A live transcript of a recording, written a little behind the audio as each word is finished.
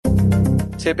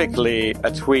typically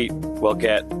a tweet will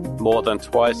get more than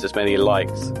twice as many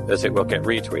likes as it will get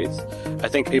retweets. I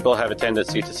think people have a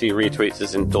tendency to see retweets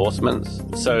as endorsements,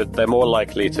 so they're more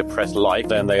likely to press like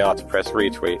than they are to press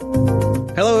retweet.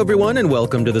 Hello, everyone, and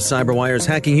welcome to the CyberWire's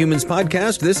Hacking Humans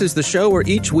podcast. This is the show where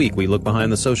each week we look behind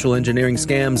the social engineering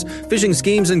scams, phishing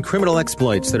schemes, and criminal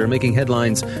exploits that are making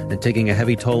headlines and taking a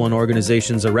heavy toll on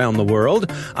organizations around the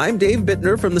world. I'm Dave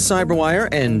Bittner from the CyberWire,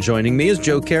 and joining me is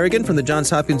Joe Kerrigan from the Johns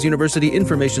Hopkins University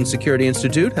Information Security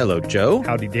Institute. Hello, Joe.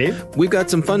 Howdy, Dave. We've got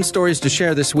some fun stories to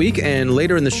share this week, and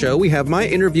later in the show we have my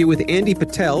interview with Andy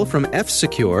Patel from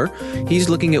F-Secure. He's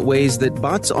looking at ways that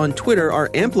bots on Twitter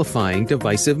are amplifying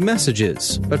divisive messages.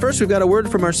 But first, we've got a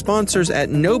word from our sponsors at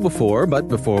KnowBe4. But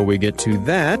before we get to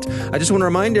that, I just want to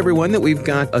remind everyone that we've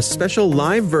got a special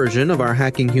live version of our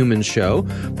Hacking Humans show.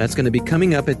 That's going to be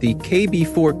coming up at the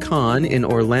KB4 Con in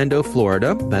Orlando,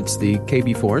 Florida. That's the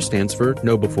KB4, stands for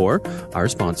KnowBe4, our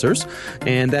sponsors.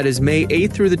 And that is May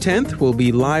 8th through the 10th. We'll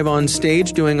be live on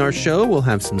stage doing our show. We'll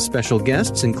have some special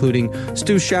guests, including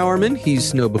Stu Showerman.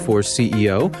 He's KnowBe4's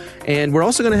CEO. And we're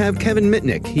also going to have Kevin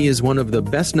Mitnick. He is one of the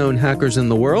best-known hackers in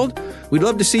the world. We'd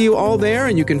love to see you all there,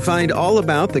 and you can find all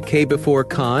about the KB4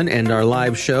 Con and our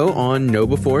live show on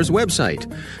KnowBe4's website.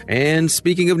 And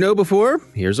speaking of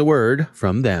KnowBe4, here's a word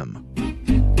from them.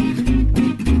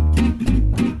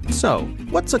 So,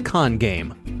 what's a con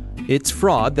game? It's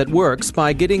fraud that works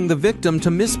by getting the victim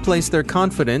to misplace their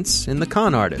confidence in the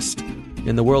con artist.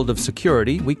 In the world of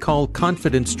security, we call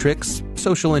confidence tricks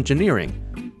social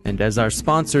engineering. And as our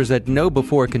sponsors at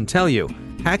KnowBe4 can tell you,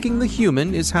 hacking the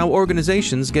human is how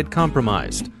organizations get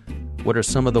compromised. What are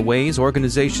some of the ways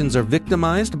organizations are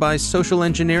victimized by social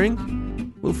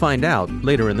engineering? We'll find out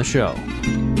later in the show.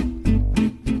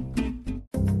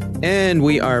 And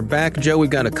we are back. Joe,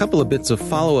 we've got a couple of bits of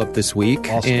follow-up this week.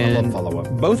 Awesome. And I love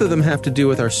follow-up. Both of them have to do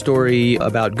with our story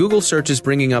about Google searches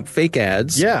bringing up fake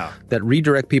ads that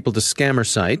redirect people to scammer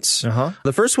sites.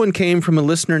 The first one came from a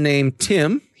listener named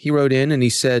Tim. He wrote in and he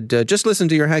said, just listen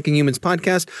to your Hacking Humans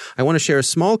podcast. I want to share a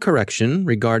small correction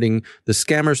regarding the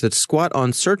scammers that squat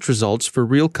on search results for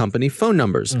real company phone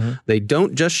numbers. They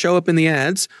don't just show up in the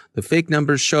ads. The fake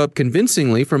numbers show up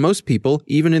convincingly for most people,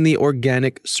 even in the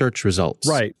organic search results.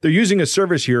 Right. They're using a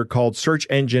service here called Search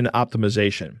Engine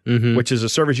Optimization, which is a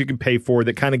service you can pay for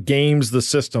that kind of games the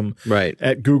system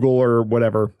at Google or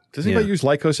whatever. Does anybody use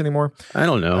Lycos anymore? I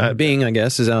don't know. Bing, I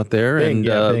guess, is out there. Bing,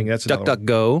 and Bing, that's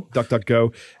DuckDuckGo.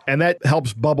 DuckDuckGo. And that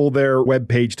helps bubble their web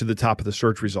page to the top of the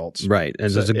search results. Right.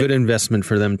 And it's a good investment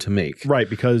for them to make. Right,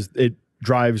 because it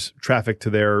drives traffic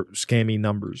to their scammy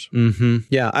numbers.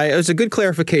 Yeah, it was a good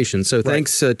clarification. So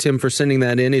thanks, Tim, for sending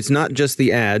that in. It's not just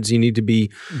the ads. You need to be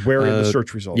wary of the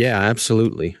search results. Yeah,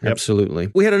 absolutely. Yep.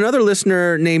 Absolutely. We had another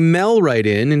listener named Mel write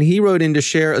in, and he wrote in to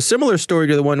share a similar story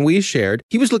to the one we shared.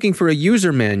 He was looking for a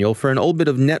user manual for an old bit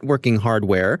of networking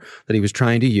hardware that he was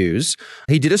trying to use.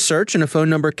 He did a search, and a phone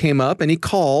number came up, and he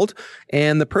called,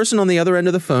 and the person on the other end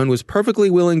of the phone was perfectly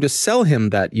willing to sell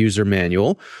him that user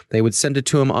manual. They would send it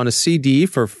to him on a CD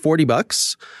for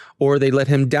 $40, or they let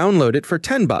him download it for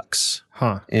 $10.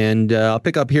 And I'll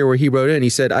pick up here where he wrote it, and he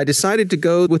said, I decided to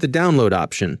go with the download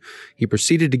option. He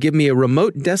proceeded to give me a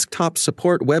remote desktop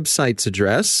support website's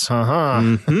address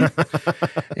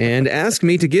and asked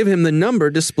me to give him the number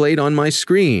displayed on my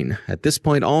screen. At this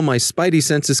point, all my spidey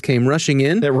senses came rushing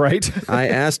in. I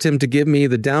asked him to give me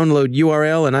the download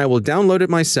URL, and I will download it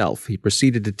myself. He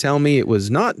proceeded to tell me it was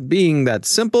not being that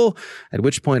simple, at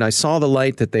which point I saw the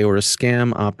light that they were a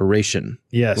scam operation.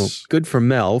 Yes. Well, good for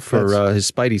Mel for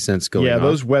his spidey sense going on. Yeah,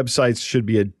 those websites should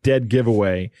be a dead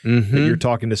giveaway that you're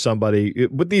talking to somebody.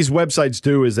 What these websites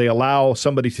do is they allow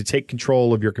somebody to take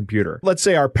control of your computer. Let's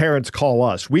say our parents call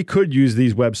us. We could use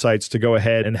these websites to go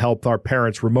ahead and help our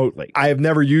parents remotely. I have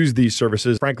never used these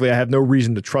services. Frankly, I have no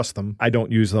reason to trust them. I don't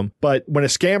use them. But when a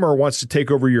scammer wants to take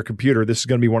over your computer, this is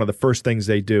going to be one of the first things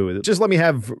they do. Just let me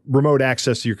have remote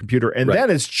access to your computer. And then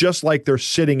it's just like they're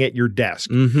sitting at your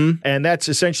desk. And that's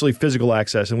essentially physical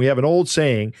access. And we have an old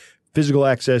saying, physical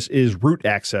access is root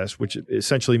access, which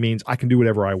essentially means I can do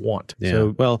whatever I want. Yeah.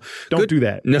 So don't do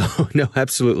that. No,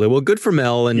 absolutely. Well, good for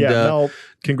Mel. And Mel,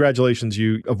 congratulations.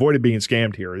 You avoided being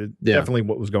scammed here. Definitely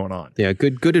what was going on. Yeah,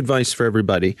 good advice for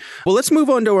everybody. Well, let's move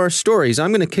on to our stories.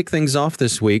 I'm going to kick things off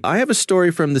this week. I have a story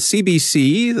from the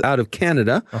CBC out of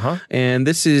Canada, and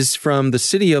this is from the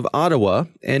city of Ottawa,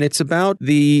 and it's about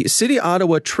the city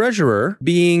Ottawa treasurer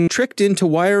being tricked into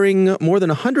wiring more than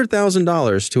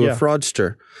 $100,000 to a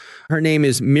fraudster. Her name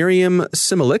is Miriam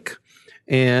Similik,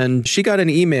 and she got an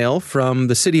email from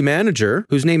the city manager,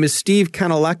 whose name is Steve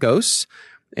Kanalakos,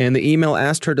 and the email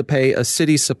asked her to pay a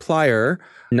city supplier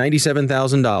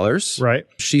 $97,000. Right.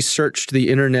 She searched the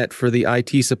internet for the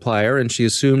IT supplier, and she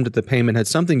assumed that the payment had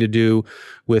something to do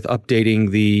with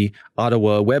updating the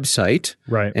Ottawa website.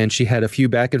 Right. And she had a few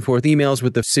back and forth emails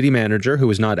with the city manager, who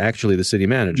was not actually the city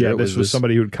manager. Yeah, this was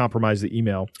somebody who had compromised the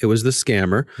email. It was the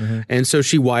scammer. And so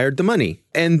she wired the money.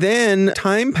 And then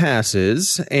time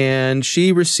passes and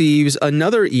she receives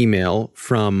another email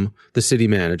from the city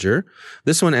manager,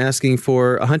 this one asking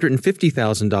for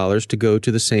 $150,000 to go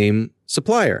to the same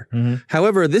supplier.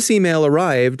 However, this email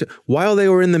arrived while they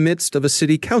were in the midst of a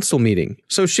city council meeting.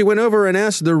 So she went over and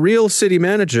asked the real city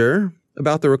manager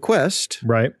about the request.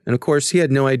 Right. And of course, he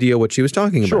had no idea what she was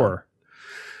talking about. Sure.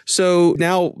 So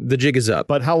now the jig is up.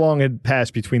 But how long had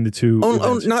passed between the two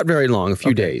events? Not very long. A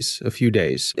few days.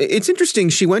 It's interesting.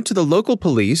 She went to the local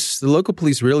police. The local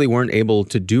police really weren't able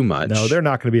to do much. No, they're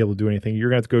not going to be able to do anything. You're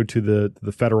going to have to go to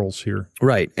the federals here.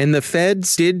 Right. And the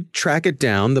feds did track it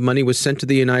down. The money was sent to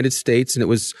the United States and it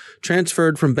was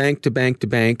transferred from bank to bank to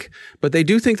bank. But they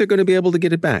do think they're going to be able to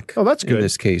get it back. Oh, that's good. In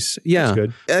this case. Yeah. That's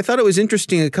good. I thought it was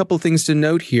interesting. A couple things to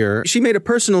note here. She made a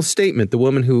personal statement, the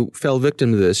woman who fell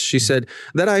victim to this. She said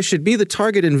that I should be the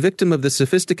target and victim of the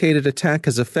sophisticated attack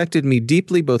has affected me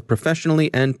deeply, both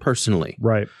professionally and personally.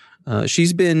 Right.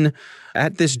 She's been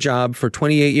at this job for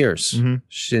 28 years, and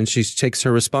she takes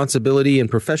her responsibility and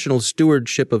professional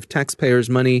stewardship of taxpayers'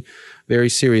 money very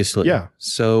seriously. Yeah.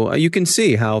 So you can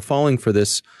see how falling for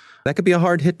this, that could be a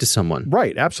hard hit to someone.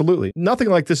 Right, absolutely. Nothing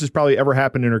like this has probably ever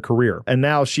happened in her career. And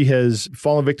now she has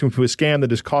fallen victim to a scam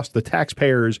that has cost the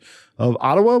taxpayers of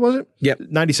Ottawa, was it? Yep.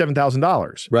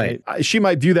 $97,000. Right. She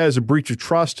might view that as a breach of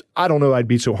trust. I don't know I'd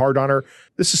be so hard on her.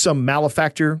 This is some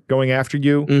malefactor going after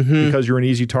you because you're an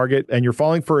easy target, and you're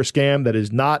falling for a scam that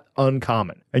is not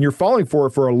uncommon. And you're falling for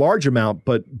it for a large amount,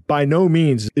 but by no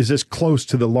means is this close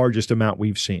to the largest amount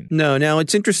we've seen. No. Now,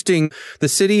 it's interesting. The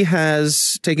city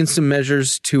has taken some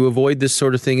measures to avoid this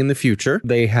sort of thing in the future.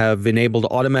 They have enabled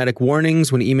automatic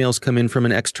warnings when emails come in from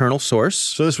an external source.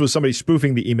 So this was somebody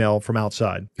spoofing the email from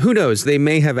outside. Who knows? They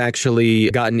may have actually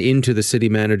gotten into the city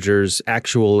manager's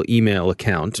actual email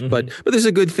account, but this is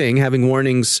a good thing. Having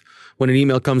warnings when an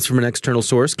email comes from an external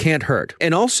source can't hurt.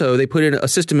 And also, they put in a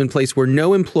system in place where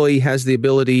no employee has the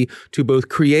ability to both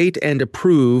create and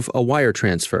approve a wire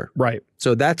transfer. Right.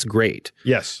 So that's great.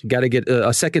 Yes. Got to get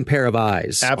a second pair of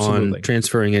eyes Absolutely. on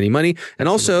transferring any money. And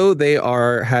also, they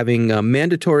are having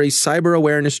mandatory cyber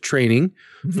awareness training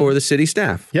for the city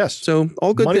staff. Yes. So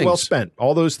all good Money things. well spent.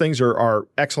 All those things are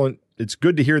excellent. It's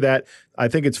good to hear that. I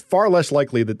think it's far less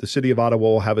likely that the city of Ottawa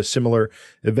will have a similar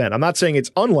event. I'm not saying it's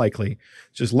unlikely.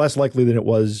 It's just less likely than it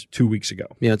was 2 weeks ago.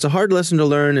 Yeah, it's a hard lesson to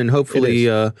learn, and hopefully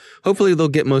they'll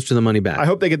get most of the money back. I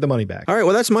hope they get the money back. All right,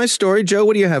 well, that's my story. Joe,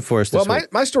 what do you have for us this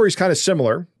week? My story is kind of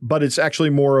similar, but it's actually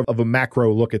more of a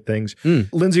macro look at things.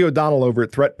 Lindsay O'Donnell over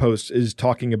at Threat Post is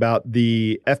talking about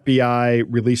the FBI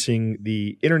releasing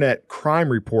the Internet Crime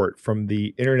Report from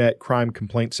the Internet Crime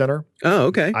Complaint Center. Oh,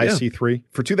 okay. IC3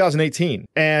 for 2018.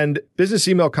 And business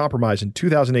email compromise in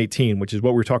 2018, which is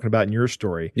what we're talking about in your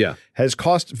story, has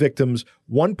cost victims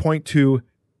 $1.2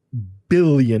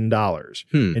 billion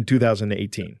in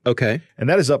 2018. Okay. And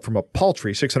that is up from a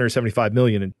paltry $675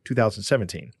 million in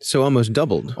 2017. So almost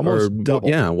doubled.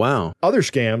 Doubled. Yeah, wow. Other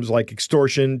scams like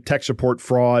extortion, tech support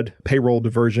fraud, payroll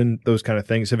diversion, those kind of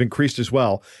things have increased as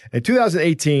well. In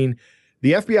 2018,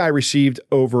 the FBI received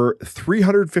over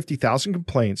 350,000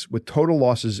 complaints with total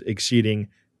losses exceeding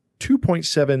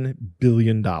 $2.7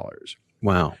 billion.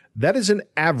 Wow. That is an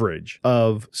average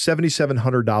of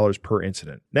 $7,700 per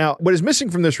incident. Now, what is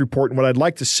missing from this report and what I'd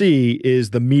like to see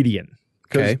is the median.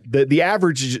 Because the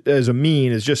average as a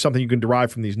mean is just something you can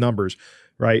derive from these numbers,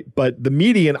 right? But the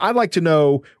median, I'd like to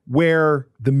know where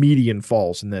the median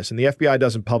falls in this, and the FBI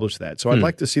doesn't publish that. So I'd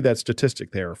like to see that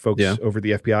statistic there, folks over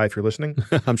the FBI, if you're listening.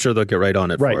 I'm sure they'll get right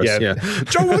on it for us. Yeah.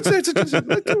 Joe, what's that statistic?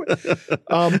 Let's do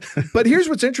it. But here's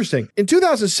what's interesting. In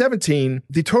 2017,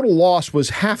 the total loss was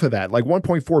half of that, like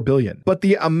 $1.4 billion. But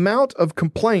the amount of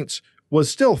complaints was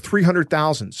still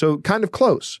 300,000, so kind of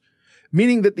close.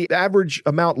 Meaning that the average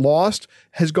amount lost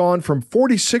has gone from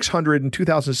 4,600 in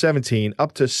 2017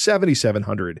 up to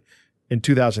 7,700 in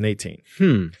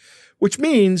 2018. Which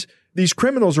means these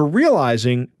criminals are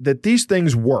realizing that these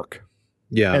things work.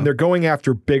 Yeah. And they're going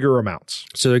after bigger amounts.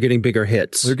 So they're getting bigger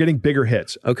hits. They're getting bigger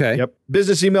hits. Okay. Yep.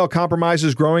 Business email compromise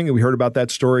is growing, and we heard about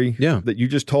that story that you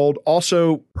just told.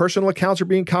 Also, personal accounts are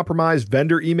being compromised.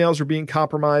 Vendor emails are being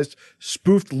compromised.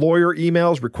 Spoofed lawyer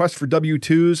emails, requests for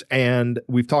W-2s, and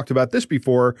we've talked about this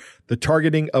before, the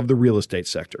targeting of the real estate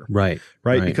sector. Right.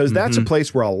 Because that's a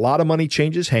place where a lot of money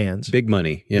changes hands. Big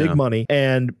money. Yeah. Big money.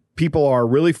 And people are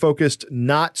really focused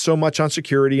not so much on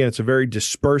security, and it's a very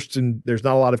dispersed, and there's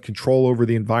not a lot of control over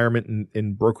the environment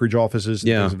in brokerage offices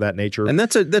and things of that nature. And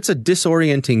that's a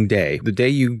disorienting day. The day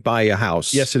you buy a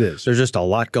house. Yes, it is. There's just a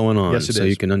lot going on. Yes, it so is.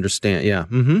 you can understand. Yeah.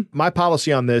 Mm-hmm. My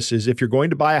policy on this is if you're going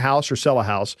to buy a house or sell a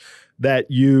house, that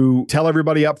you tell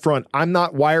everybody up front, I'm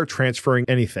not wire transferring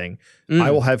anything.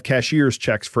 I will have cashier's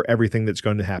checks for everything that's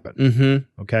going to happen.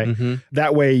 Mm-hmm. Okay? Mm-hmm.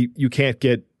 That way you can't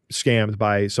get scammed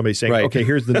by somebody saying, okay,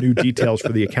 here's the new details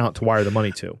for the account to wire the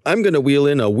money to. I'm going to wheel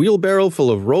in a wheelbarrow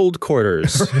full of rolled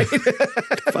quarters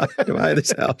to buy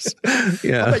this house.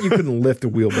 Yeah. I bet you couldn't lift a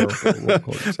wheelbarrow full of rolled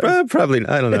quarters. Probably,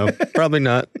 I don't know. Probably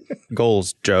not.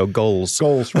 Goals, Joe. Goals.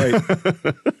 Goals, right.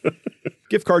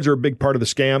 Gift cards are a big part of the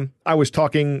scam. I was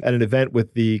talking at an event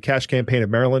with the Cash Campaign of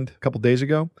Maryland a couple days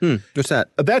ago. What's that?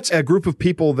 That's a group of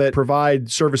people that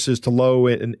provide services to low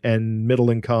and middle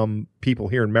income people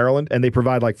here in Maryland. And they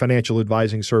provide like financial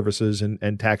advising services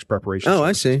and tax preparation services.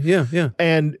 I see. Yeah, yeah.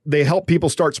 And they help people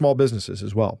start small businesses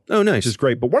as well. Oh, nice. Which is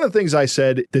great. But one of the things I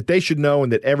said that they should know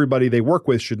and that everybody they work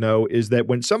with should know is that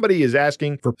when somebody is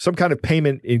asking for some kind of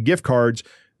payment in gift cards,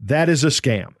 that is a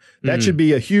scam. That should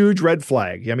be a huge red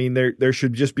flag. I mean, there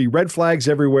should just be red flags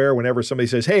everywhere whenever somebody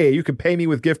says, hey, you can pay me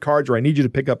with gift cards or I need you to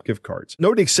pick up gift cards.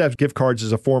 Nobody accepts gift cards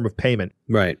as a form of payment.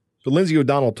 Right. So Lindsay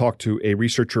O'Donnell talked to a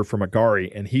researcher from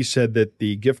Agari, and he said that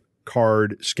the gift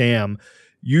card scam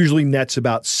usually nets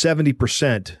about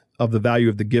 70% of the value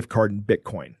of the gift card in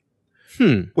Bitcoin,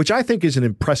 which I think is an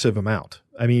impressive amount.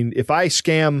 I mean, if I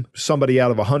scam somebody out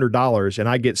of $100 and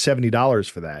I get $70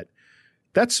 for that,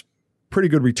 that's pretty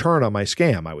good return on my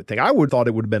scam, I would think. I would thought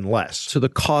it would have been less. So the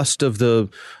cost of the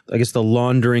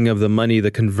laundering of the money, the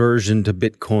conversion to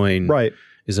Bitcoin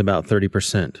is about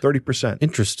 30%. 30%.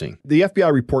 Interesting. The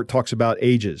FBI report talks about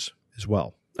ages as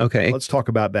well. Okay. Let's talk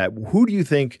about that. Who do you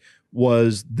think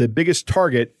was the biggest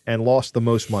target and lost the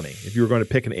most money if you were going to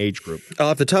pick an age group?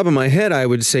 Off the top of my head, I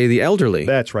would say the elderly.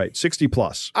 That's right, 60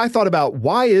 plus. I thought about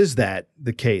why is that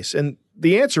the case? And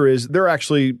the answer is they're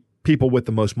actually people with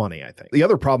the most money, I think. The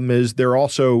other problem is they're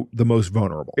also the most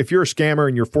vulnerable. If you're a scammer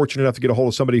and you're fortunate enough to get a hold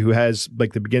of somebody who has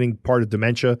like the beginning part of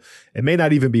dementia and may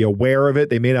not even be aware of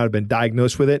it, they may not have been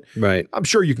diagnosed with it. Right. I'm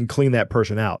sure you can clean that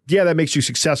person out. Yeah, that makes you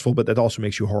successful, but that also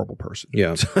makes you a horrible person.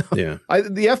 Yeah. Yeah.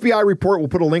 The FBI report, we'll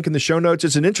put a link in the show notes.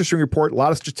 It's an interesting report, a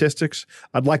lot of statistics.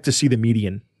 I'd like to see the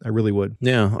median. I really would.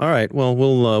 Yeah. All right. Well,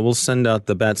 we'll send out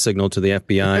the bat signal to the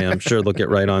FBI. I'm sure they'll get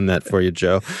right on that for you,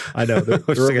 Joe. I know. They're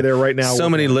over there right now. So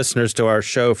many listeners to our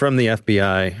show from the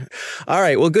FBI. All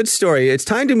right. Well, good story. It's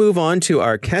time to move on to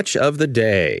our catch of the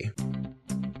day.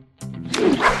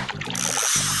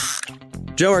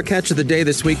 Joe, our catch of the day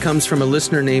this week comes from a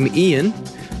listener named Ian.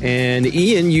 And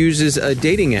Ian uses a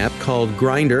dating app called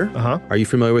Grindr. Are you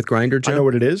familiar with Grindr, Joe? I know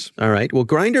what it is. All right. Well,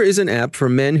 Grindr is an app for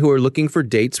men who are looking for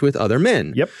dates with other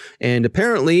men. Yep. And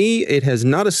apparently it has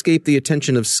not escaped the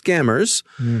attention of scammers.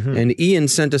 Mm-hmm. And Ian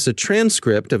sent us a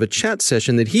transcript of a chat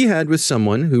session that he had with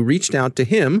someone who reached out to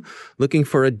him looking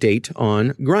for a date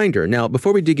on Grindr. Now,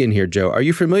 before we dig in here, Joe, are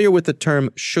you familiar with the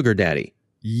term sugar daddy?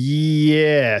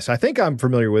 Yes. I think I'm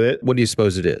familiar with it. What do you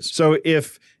suppose it is? So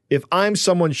if I'm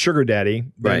someone's sugar daddy,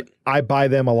 then I buy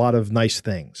them a lot of nice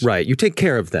things. Right. You take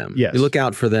care of them. Yes. You look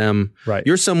out for them. Right.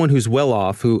 You're someone who's well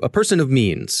off, a person of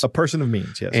means. A person of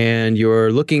means, yes. And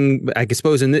you're looking, I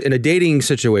suppose, in a dating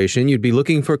situation, you'd be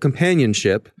looking for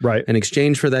companionship. Right. In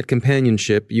exchange for that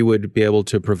companionship, you would be able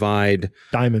to provide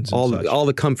diamonds and all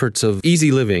the comforts of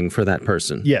easy living for that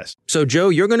person. Yes. So, Joe,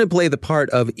 you're going to play the part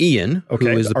of Ian, who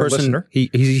is the person. Listener.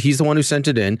 He's the one who sent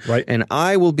it in. Right. And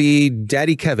I will be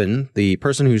Daddy Kevin, the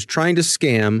person who's trying to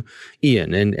scam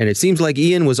Ian. And it seems like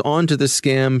Ian was onto the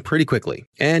scam pretty quickly.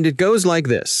 And it goes like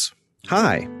this.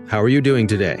 Hi, how are you doing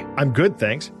today? I'm good,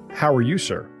 thanks. How are you,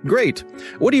 sir? Great.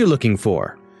 What are you looking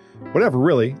for? Whatever,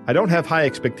 really. I don't have high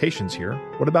expectations here.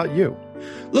 What about you?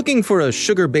 Looking for a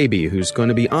sugar baby who's going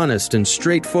to be honest and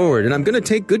straightforward, and I'm going to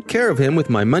take good care of him with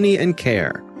my money and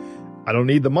care. I don't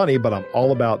need the money, but I'm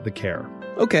all about the care.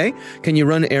 Okay. Can you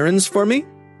run errands for me?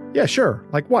 Yeah, sure.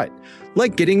 Like what?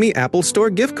 Like getting me Apple Store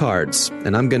gift cards,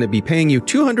 and I'm going to be paying you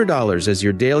 $200 as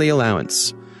your daily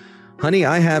allowance. Honey,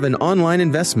 I have an online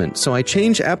investment, so I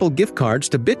change Apple gift cards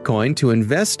to Bitcoin to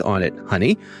invest on it,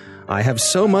 honey. I have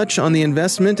so much on the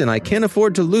investment, and I can't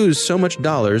afford to lose so much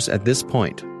dollars at this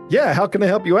point. Yeah, how can I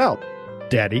help you out,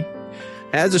 Daddy?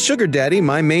 As a sugar daddy,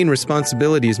 my main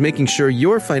responsibility is making sure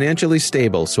you're financially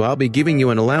stable, so I'll be giving you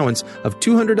an allowance of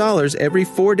 $200 every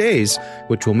 4 days,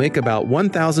 which will make about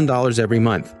 $1,000 every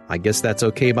month. I guess that's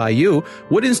okay by you.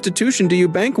 What institution do you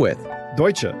bank with?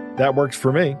 Deutsche. That works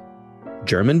for me.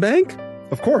 German bank?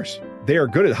 Of course. They are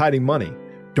good at hiding money.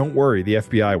 Don't worry, the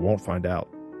FBI won't find out.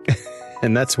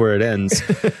 And that's where it ends.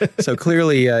 So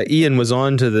clearly, Ian was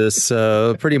on to this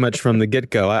pretty much from the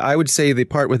get-go. I would say the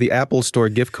part with the Apple Store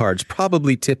gift cards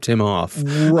probably tipped him off.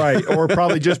 Right. Or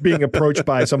probably just being approached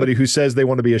by somebody who says they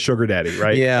want to be a sugar daddy,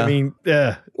 right? Yeah. I mean,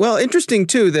 Well, interesting,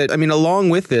 too, that, along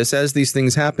with this, as these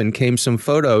things happen, came some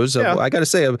photos of, I got to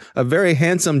say, a very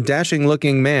handsome,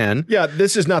 dashing-looking man. Yeah,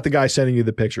 this is not the guy sending you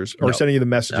the pictures or sending you the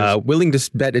messages. Willing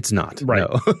to bet it's not. Right.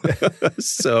 No.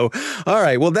 So, all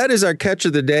right. Well, that is our catch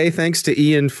of the day. Thanks to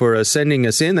Ian for sending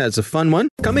us in. That's a fun one.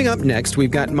 Coming up next,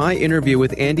 we've got my interview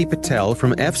with Andy Patel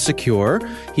from F-Secure.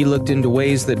 He looked into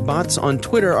ways that bots on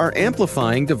Twitter are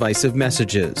amplifying divisive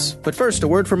messages. But first, a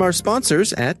word from our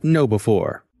sponsors at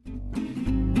KnowBe4.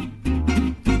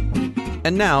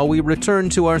 And now we return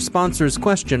to our sponsor's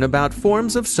question about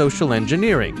forms of social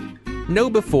engineering.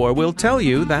 KnowBe4 will tell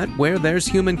you that where there's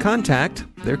human contact,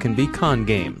 there can be con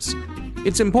games.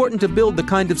 It's important to build the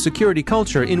kind of security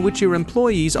culture in which your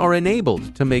employees are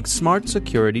enabled to make smart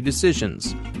security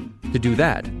decisions. To do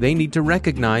that, they need to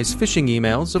recognize phishing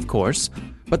emails, of course,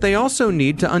 but they also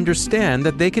need to understand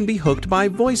that they can be hooked by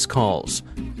voice calls.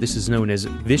 This is known as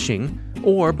vishing,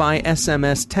 or by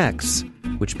SMS texts,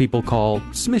 which people call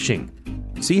smishing.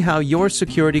 See how your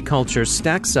security culture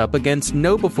stacks up against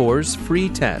KnowBe4's free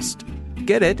test.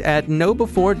 Get it at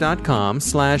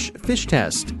knowbe4.com/fish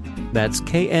test. That's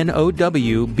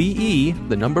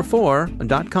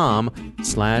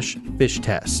knowbe4.com/fish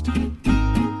test.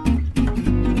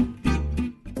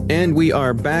 And we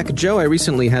are back. Joe, I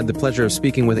recently had the pleasure of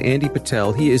speaking with Andy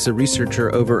Patel. He is a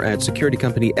researcher over at security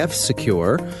company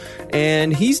F-Secure,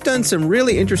 and he's done some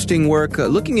really interesting work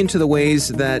looking into the ways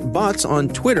that bots on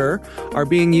Twitter are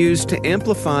being used to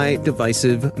amplify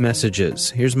divisive messages.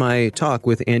 Here's my talk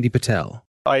with Andy Patel.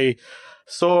 I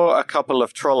saw a couple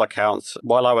of troll accounts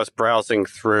while I was browsing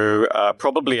through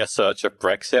probably a search of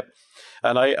Brexit.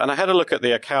 And I had a look at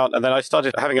the account, and then I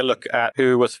started having a look at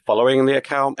who was following the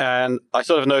account. And I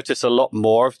sort of noticed a lot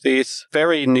more of these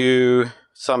very new,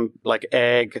 some like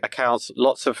egg accounts,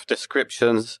 lots of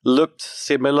descriptions, looked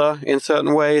similar in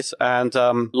certain ways, and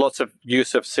lots of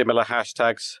use of similar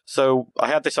hashtags. So I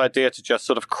had this idea to just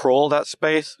sort of crawl that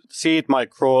space, seed my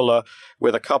crawler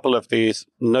with a couple of these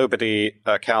nobody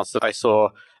accounts that I saw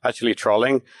actually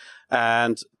trolling.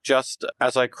 And just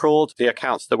as I crawled the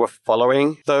accounts that were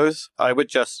following those, I would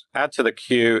just add to the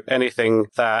queue anything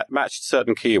that matched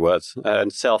certain keywords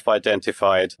and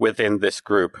self-identified within this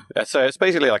group. So it's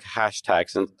basically like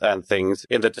hashtags and things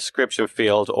in the description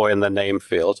field or in the name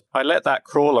field. I let that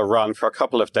crawler run for a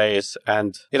couple of days,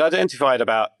 and it identified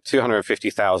about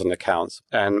 250,000 accounts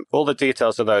and all the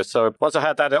details of those. So once I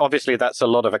had that, obviously that's a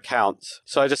lot of accounts.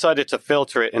 So I decided to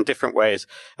filter it in different ways.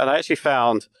 And I actually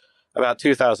found about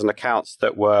 2,000 accounts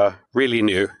that were really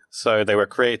new. So they were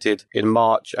created in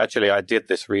March. Actually, I did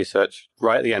this research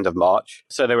right at the end of March.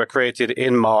 So they were created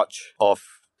in March of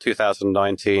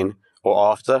 2019 or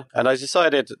after. And I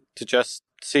decided to just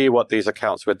see what these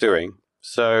accounts were doing.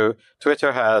 So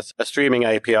Twitter has a streaming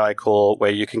API call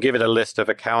where you can give it a list of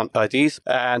account IDs,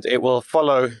 and it will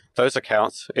follow those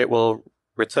accounts. It will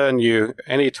return you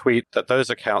any tweet that those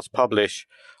accounts publish,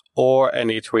 or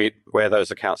any tweet where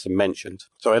those accounts are mentioned.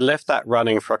 So I left that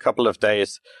running for a couple of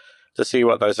days to see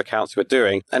what those accounts were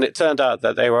doing. And it turned out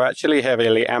that they were actually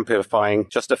heavily amplifying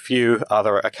just a few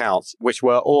other accounts, which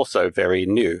were also very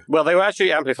new. Well, they were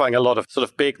actually amplifying a lot of sort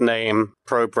of big name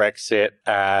pro-Brexit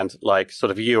and like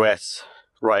sort of US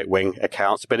right-wing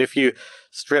accounts. But if you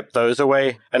strip those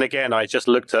away, and again, I just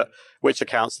looked at which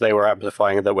accounts they were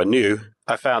amplifying that were new,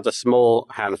 I found a small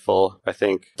handful, I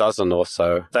think dozen or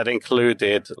so, that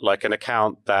included like an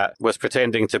account that was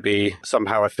pretending to be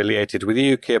somehow affiliated with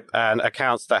UKIP, and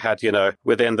accounts that had,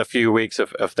 within the few weeks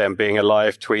of them being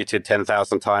alive, tweeted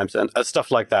 10,000 times and stuff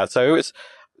like that. So it was,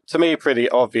 to me, pretty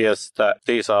obvious that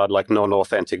these are like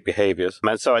non-authentic behaviors.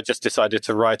 And so I just decided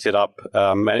to write it up,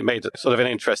 and it made sort of an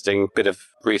interesting bit of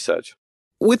research.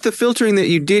 With the filtering that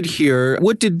you did here,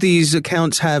 what did these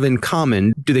accounts have in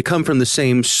common? Do they come from the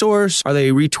same source? Are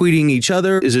they retweeting each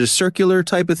other? Is it a circular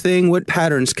type of thing? What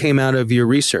patterns came out of your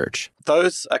research?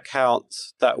 Those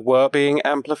accounts that were being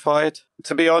amplified,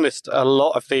 to be honest, a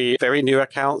lot of the very new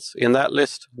accounts in that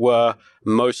list were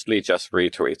mostly just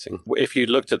retweeting. If you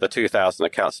looked at the 2,000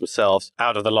 accounts themselves,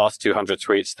 out of the last 200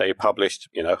 tweets they published,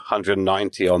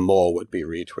 190 or more would be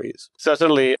retweets.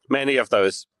 Certainly, many of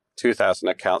those 2,000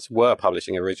 accounts were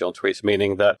publishing original tweets,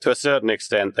 meaning that to a certain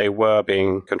extent they were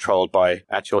being controlled by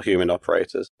actual human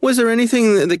operators. Was there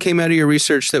anything that came out of your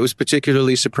research that was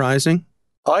particularly surprising?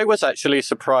 I was actually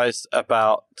surprised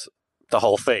about the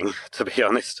whole thing, to be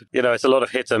honest. It's a lot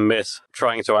of hit and miss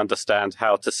trying to understand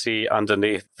how to see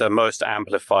underneath the most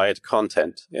amplified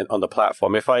content on the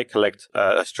platform. If I collect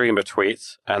a stream of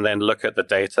tweets and then look at the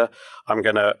data, I'm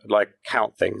going to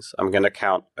count things. I'm going to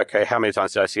count, okay, how many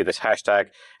times did I see this hashtag?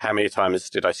 How many times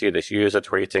did I see this user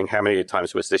tweeting? How many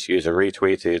times was this user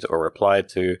retweeted or replied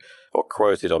to or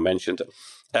quoted or mentioned?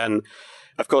 And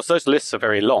of course, those lists are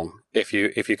very long if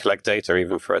you collect data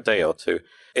even for a day or two.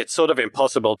 It's sort of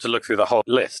impossible to look through the whole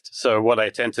list. So what I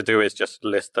tend to do is just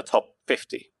list the top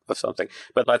 50 or something.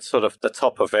 But that's sort of the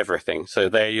top of everything. So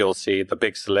there you'll see the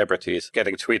big celebrities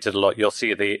getting tweeted a lot. You'll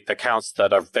see the accounts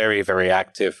that are very, very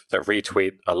active that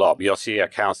retweet a lot. You'll see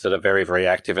accounts that are very, very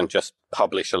active and just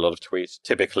publish a lot of tweets,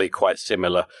 typically quite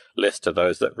similar list to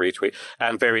those that retweet,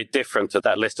 and very different to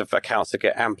that list of accounts that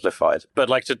get amplified. But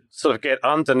to sort of get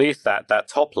underneath that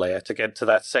top layer, to get to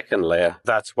that second layer,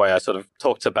 that's why I sort of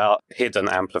talked about hidden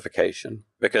amplification,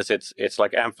 because it's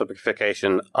like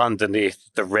amplification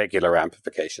underneath the regular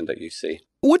amplification that you see.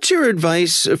 What's your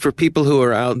advice for people who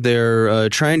are out there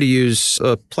trying to use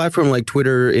a platform like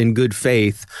Twitter in good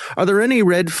faith? Are there any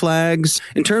red flags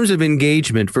in terms of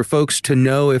engagement for folks to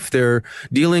know if they're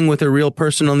dealing with a real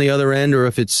person on the other end, or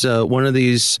if it's one of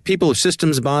these people,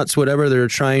 systems, bots, whatever, that are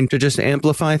trying to just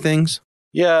amplify things?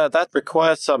 Yeah, that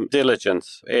requires some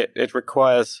diligence. It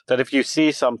requires that if you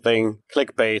see something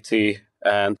clickbaity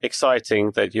and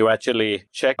exciting, that you actually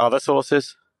check other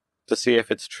sources to see if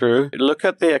it's true. Look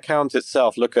at the account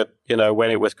itself. Look at,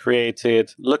 when it was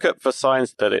created. Look at for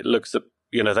signs that it looks, that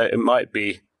it might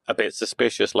be a bit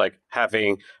suspicious, like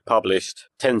having published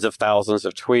tens of thousands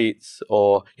of tweets,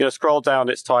 or, scroll down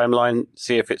its timeline,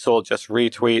 see if it's all just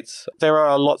retweets. There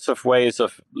are lots of ways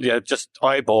of, just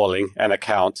eyeballing an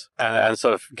account and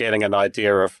sort of getting an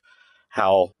idea of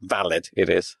how valid it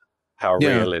is, how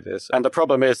real it is. And the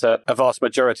problem is that a vast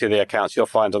majority of the accounts you'll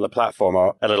find on the platform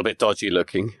are a little bit dodgy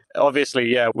looking.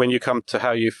 Obviously, when you come to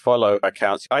how you follow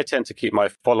accounts, I tend to keep my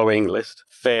following list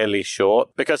fairly short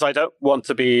because I don't want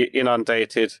to be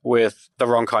inundated with the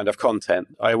wrong kind of content.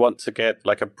 I want to get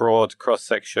a broad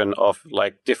cross-section of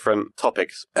different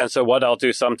topics. And so what I'll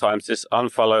do sometimes is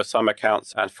unfollow some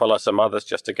accounts and follow some others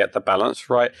just to get the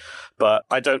balance right. But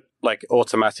I don't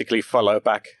automatically follow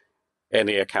back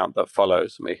any account that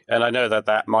follows me. And I know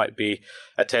that might be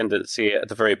a tendency at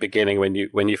the very beginning when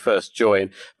you first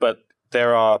join, but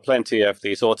there are plenty of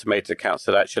these automated accounts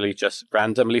that actually just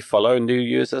randomly follow new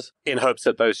users in hopes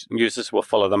that those users will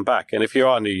follow them back. And if you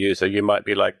are a new user, you might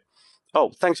be like,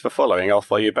 oh, thanks for following, I'll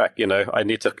follow you back. I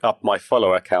need to up my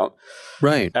follow account.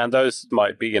 Right. And those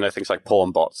might be, things like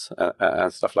porn bots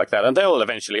and stuff like that. And they'll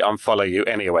eventually unfollow you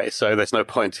anyway, so there's no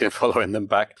point in following them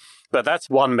back. But that's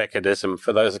one mechanism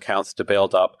for those accounts to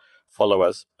build up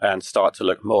followers and start to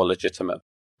look more legitimate.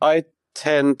 I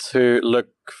tend to look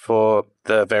for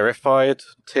the verified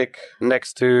tick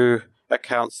next to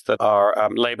accounts that are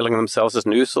labeling themselves as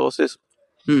news sources.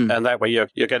 And that way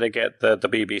you're going to get the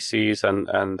BBCs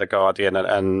and the Guardian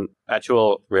and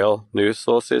actual real news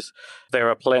sources. There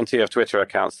are plenty of Twitter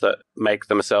accounts that make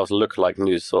themselves look like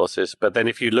news sources. But then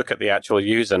if you look at the actual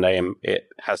username, it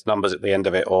has numbers at the end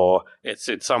of it, or it's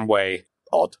in some way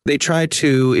odd. They try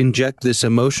to inject this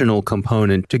emotional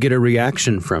component to get a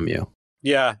reaction from you.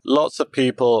 Yeah, lots of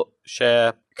people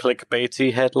share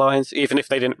clickbaity headlines, even if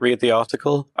they didn't read the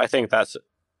article. I think that's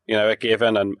a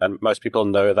given, and most people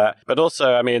know that. But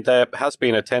also, there has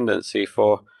been a tendency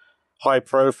for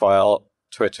high-profile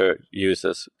Twitter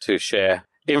users to share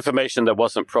information that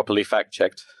wasn't properly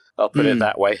fact-checked. I'll put it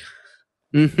that way.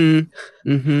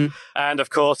 Mm-hmm. Mm-hmm. And of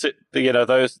course,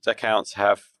 those accounts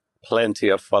have plenty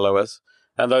of followers.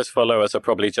 And those followers are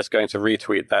probably just going to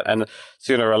retweet that. And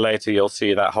sooner or later, you'll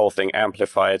see that whole thing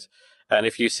amplified. And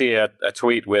if you see a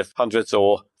tweet with hundreds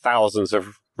or thousands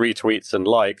of retweets and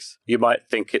likes, you might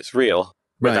think it's real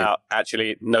without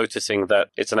actually noticing that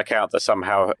it's an account that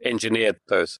somehow engineered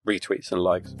those retweets and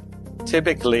likes.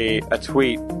 Typically, a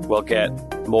tweet will get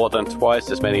more than twice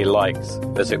as many likes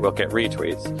as it will get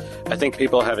retweets. I think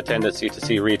people have a tendency to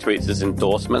see retweets as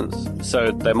endorsements,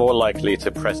 so they're more likely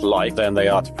to press like than they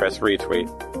are to press retweet.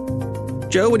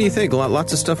 Joe, what do you think?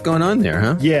 Lots of stuff going on there,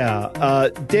 huh? Yeah.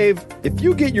 Dave, if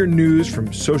you get your news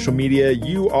from social media,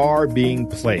 you are being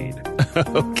played.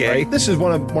 Okay. Right? This is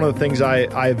one of the things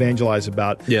I evangelize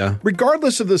about. Yeah.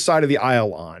 Regardless of the side of the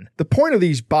aisle on, the point of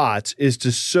these bots is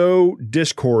to sow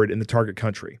discord in the target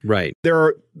country. Right. There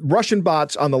are Russian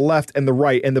bots on the left and the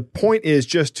right, and the point is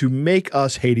just to make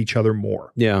us hate each other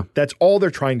more. Yeah. That's all they're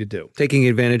trying to do. Taking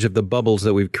advantage of the bubbles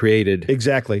that we've created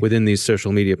exactly within these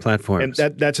social media platforms.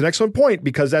 And that's an excellent point,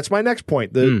 because that's my next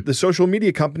point. The social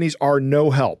media companies are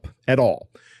no help at all.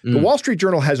 The Wall Street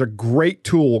Journal has a great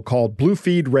tool called Blue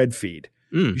Feed, Red Feed.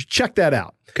 You should check that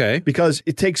out. Okay. Because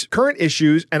it takes current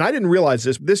issues, and I didn't realize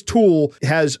this. This tool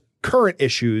has current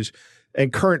issues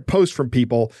and current posts from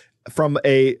people from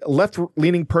a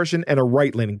left-leaning person and a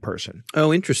right-leaning person.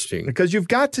 Oh, interesting. Because you've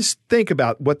got to think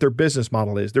about what their business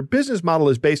model is. Their business model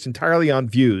is based entirely on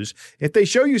views. If they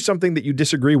show you something that you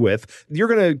disagree with, you're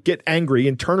going to get angry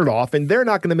and turn it off, and they're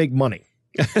not going to make money.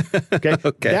 Okay?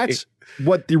 That's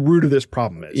what the root of this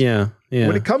problem is. Yeah.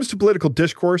 When it comes to political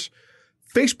discourse,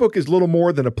 Facebook is little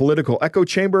more than a political echo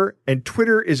chamber, and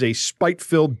Twitter is a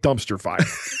spite-filled dumpster fire.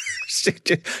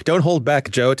 Don't hold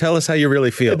back, Joe. Tell us how you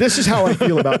really feel. This is how I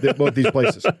feel about both these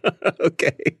places.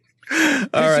 Okay.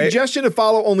 The suggestion to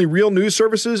follow only real news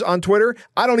services on Twitter,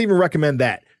 I don't even recommend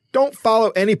that. Don't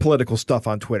follow any political stuff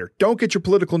on Twitter. Don't get your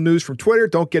political news from Twitter.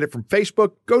 Don't get it from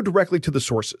Facebook. Go directly to the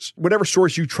sources. Whatever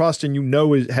source you trust and you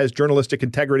know has journalistic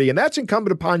integrity, and that's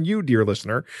incumbent upon you, dear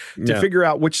listener, to figure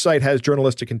out which site has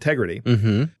journalistic integrity.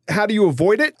 How do you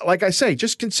avoid it? Like I say,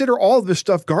 just consider all of this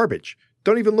stuff garbage.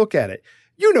 Don't even look at it.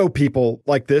 You know people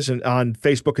like this on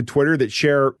Facebook and Twitter that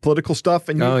share political stuff,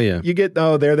 and you get,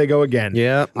 there they go again.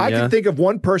 I can think of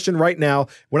one person right now.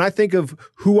 When I think of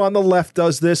who on the left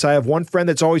does this, I have one friend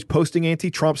that's always posting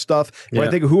anti-Trump stuff. When I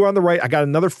think of who on the right, I got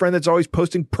another friend that's always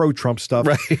posting pro-Trump stuff.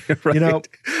 Right. You know,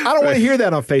 I don't want to hear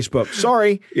that on Facebook.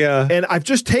 Sorry. And I've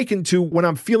just taken to, when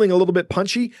I'm feeling a little bit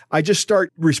punchy, I just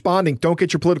start responding. Don't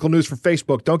get your political news from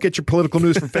Facebook. Don't get your political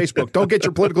news from Facebook. Don't get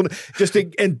your political just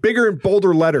in bigger and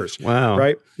bolder letters. Wow.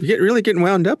 Right? You're really getting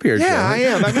wound up here, Joe. Yeah, I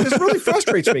am. I mean, this really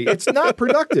frustrates me. It's not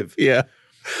productive. Yeah.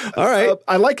 All right.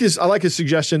 I like his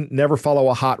suggestion. Never follow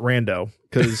a hot rando,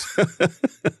 because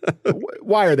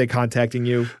why are they contacting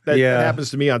you? That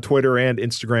happens to me on Twitter and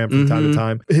Instagram from time to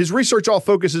time. His research all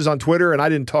focuses on Twitter, and I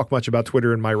didn't talk much about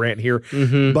Twitter in my rant here,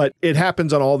 but it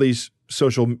happens on all these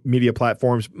social media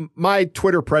platforms. My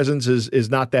Twitter presence is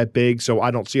not that big, so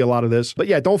I don't see a lot of this. But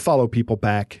yeah, don't follow people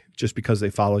back just because they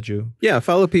followed you. Yeah,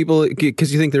 follow people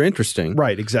because you think they're interesting.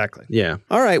 Right, exactly. Yeah.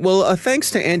 All right. Well,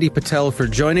 thanks to Andy Patel for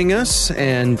joining us,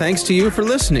 and thanks to you for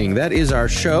listening. That is our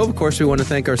show. Of course, we want to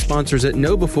thank our sponsors at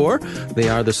KnowBe4. They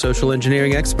are the social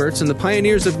engineering experts and the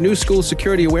pioneers of new school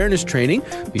security awareness training.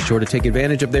 Be sure to take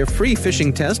advantage of their free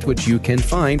phishing test, which you can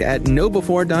find at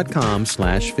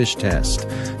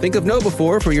knowbe4.com/fishtest. Think of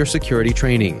KnowBe4 for your security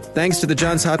training. Thanks to the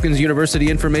Johns Hopkins University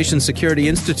Information Security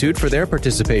Institute for their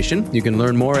participation. You can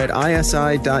learn more at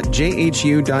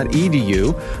isi.jhu.edu.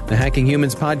 The Hacking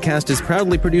Humans podcast is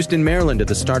proudly produced in Maryland at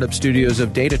the startup studios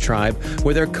of Data Tribe,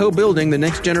 where they're co-building the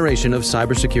next generation of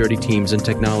cybersecurity teams and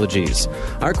technologies.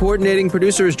 Our coordinating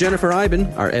producer is Jennifer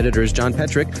Iben. Our editor is John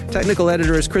Petrick. Technical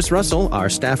editor is Chris Russell. Our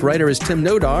staff writer is Tim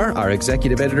Nodar. Our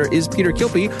executive editor is Peter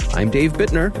Kilpie. I'm Dave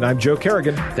Bittner. And I'm Joe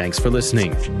Kerrigan. Thanks for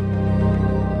listening.